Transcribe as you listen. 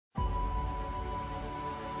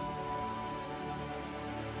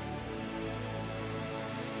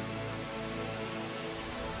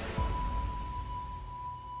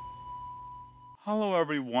Hello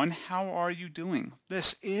everyone, how are you doing?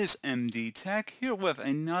 This is MD Tech here with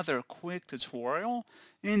another quick tutorial.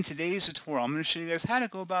 In today's tutorial, I'm going to show you guys how to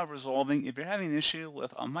go about resolving if you're having an issue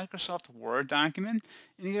with a Microsoft Word document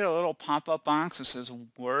and you get a little pop-up box that says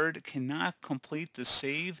Word cannot complete the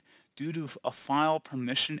save due to a file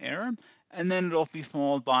permission error, and then it'll be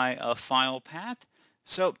followed by a file path.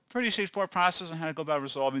 So pretty straightforward process on how to go about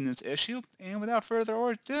resolving this issue, and without further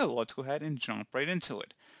ado, let's go ahead and jump right into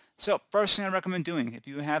it. So first thing I recommend doing, if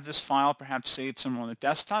you have this file perhaps saved somewhere on the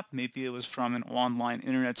desktop, maybe it was from an online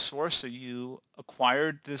internet source that you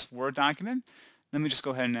acquired this Word document. Let me just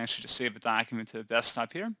go ahead and actually just save the document to the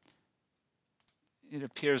desktop here. It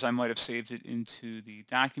appears I might have saved it into the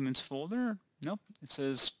Documents folder. Nope, it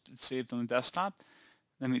says it's saved on the desktop.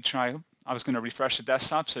 Let me try. I was going to refresh the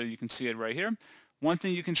desktop so you can see it right here. One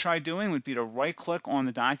thing you can try doing would be to right-click on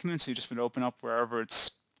the document, so you just would open up wherever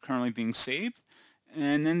it's currently being saved.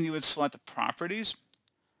 And then you would select the properties.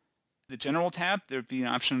 The general tab, there'd be an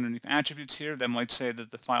option underneath attributes here that might say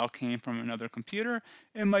that the file came from another computer.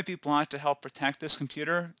 It might be blocked to help protect this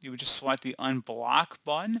computer. You would just select the unblock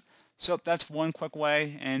button. So that's one quick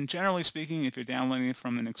way. And generally speaking, if you're downloading it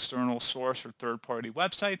from an external source or third-party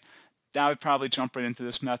website, that would probably jump right into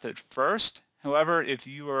this method first. However, if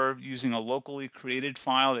you are using a locally created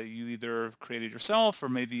file that you either created yourself or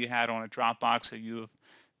maybe you had on a Dropbox that you have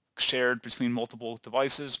shared between multiple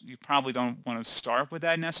devices, you probably don't want to start with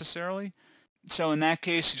that necessarily. So in that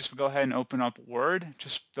case, you just go ahead and open up Word.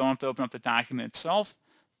 Just don't have to open up the document itself,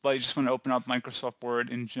 but you just want to open up Microsoft Word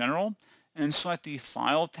in general and select the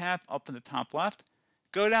File tab up in the top left.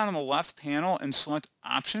 Go down on the left panel and select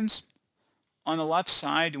Options. On the left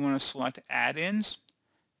side, you want to select Add-ins.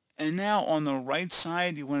 And now on the right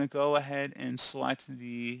side, you want to go ahead and select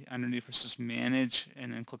the underneath versus Manage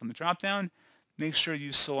and then click on the drop down. Make sure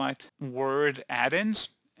you select Word add-ins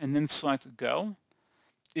and then select Go.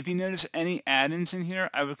 If you notice any add-ins in here,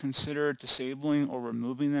 I would consider disabling or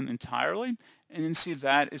removing them entirely and then see if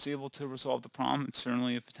that is able to resolve the problem. It's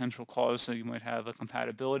certainly a potential cause that you might have a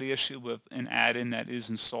compatibility issue with an add-in that is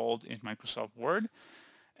installed in Microsoft Word.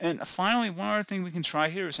 And finally, one other thing we can try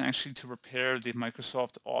here is actually to repair the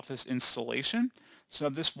Microsoft Office installation. So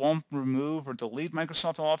this won't remove or delete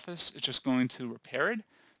Microsoft Office, it's just going to repair it.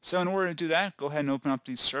 So in order to do that, go ahead and open up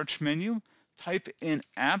the search menu, type in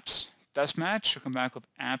Apps, Best Match, you'll come back with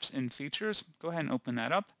Apps and Features. Go ahead and open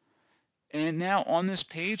that up. And now on this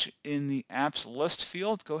page, in the Apps List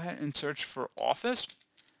field, go ahead and search for Office.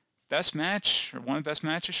 Best Match, or one of the best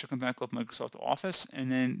matches, you'll come back with Microsoft Office,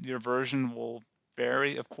 and then your version will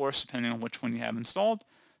vary, of course, depending on which one you have installed.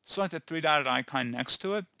 Select the three-dotted icon next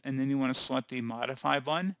to it, and then you want to select the Modify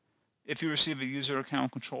button. If you receive a user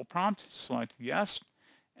account control prompt, select Yes.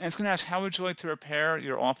 And it's going to ask, how would you like to repair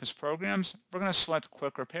your Office programs? We're going to select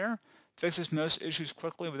Quick Repair. Fixes most issues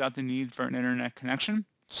quickly without the need for an internet connection.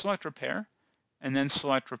 Select Repair, and then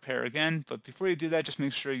select Repair again. But before you do that, just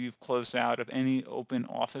make sure you've closed out of any open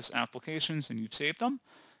Office applications and you've saved them.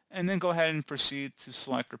 And then go ahead and proceed to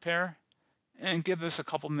select Repair. And give this a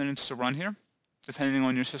couple minutes to run here. Depending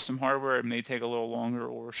on your system hardware, it may take a little longer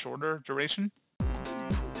or shorter duration.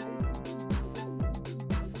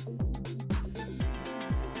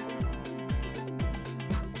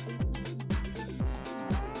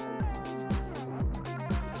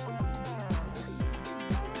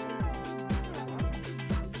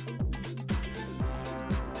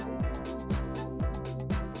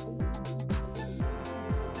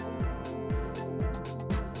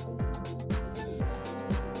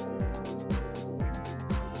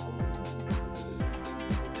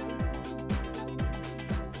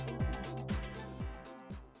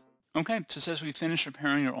 Okay, so it says we finished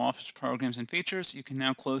repairing your Office programs and features. You can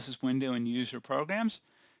now close this window and use your programs.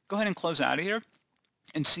 Go ahead and close out of here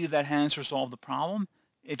and see if that has resolved the problem.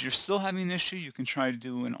 If you're still having an issue, you can try to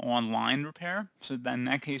do an online repair. So then in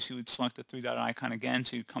that case, you would select the three-dot icon again,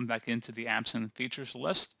 so you come back into the Apps and Features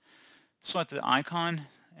list. Select the icon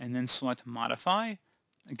and then select Modify.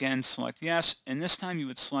 Again, select Yes, and this time you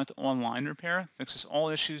would select Online Repair. Fixes all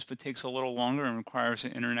issues but takes a little longer and requires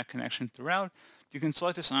an internet connection throughout. You can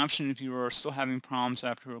select this option if you are still having problems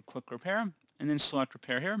after a quick repair, and then select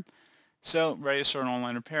Repair here. So, ready to start an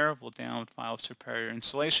online repair, we'll download files to repair your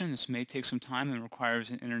installation. This may take some time and requires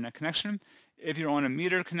an internet connection. If you're on a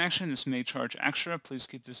metered connection, this may charge extra. Please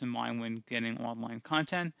keep this in mind when getting online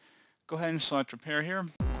content. Go ahead and select Repair here.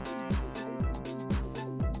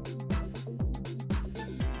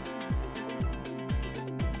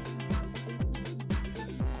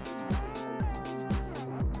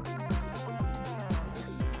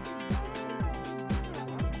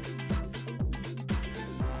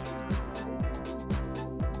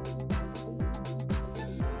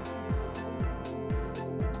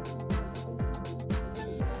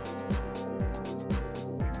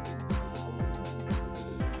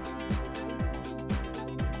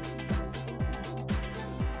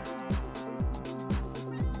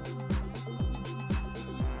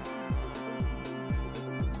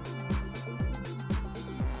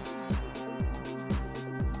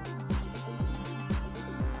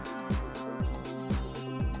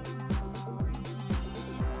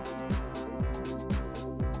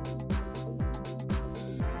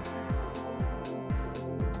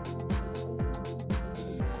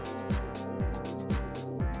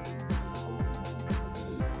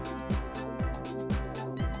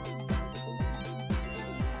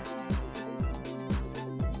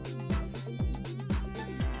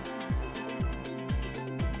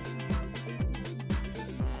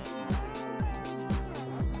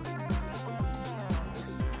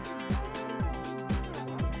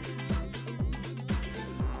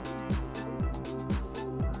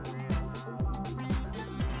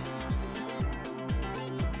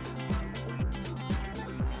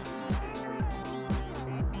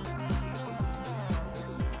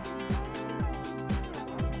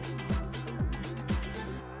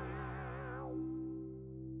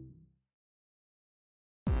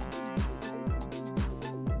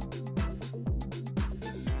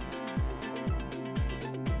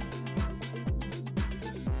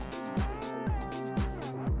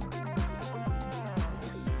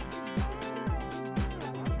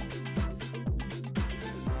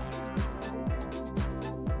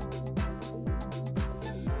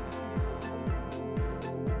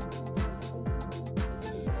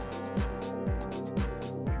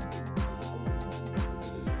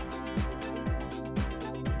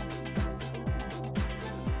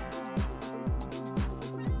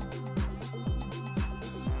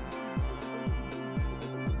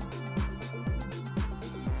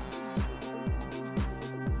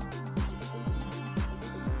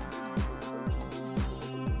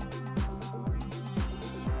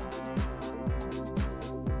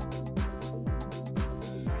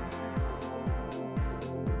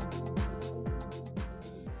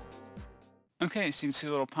 Okay, so you can see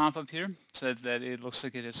a little pop-up here. It says that it looks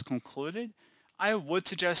like it is concluded. I would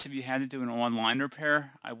suggest if you had to do an online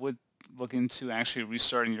repair, I would look into actually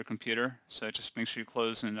restarting your computer. So just make sure you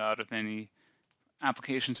close it out of any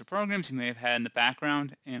applications or programs you may have had in the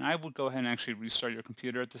background. And I would go ahead and actually restart your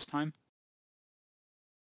computer at this time.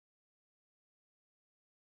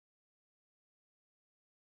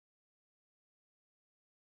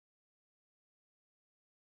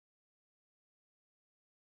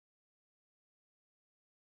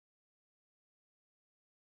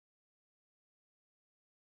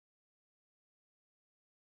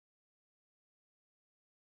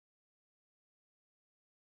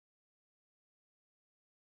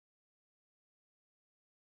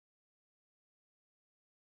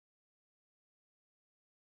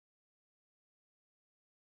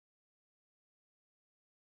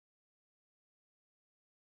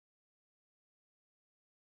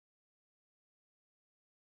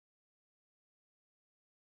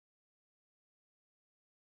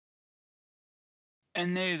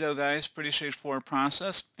 And there you go, guys. Pretty straightforward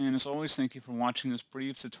process. And as always, thank you for watching this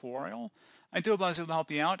brief tutorial. I do hope I was able to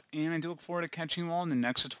help you out, and I do look forward to catching you all in the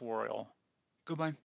next tutorial. Goodbye.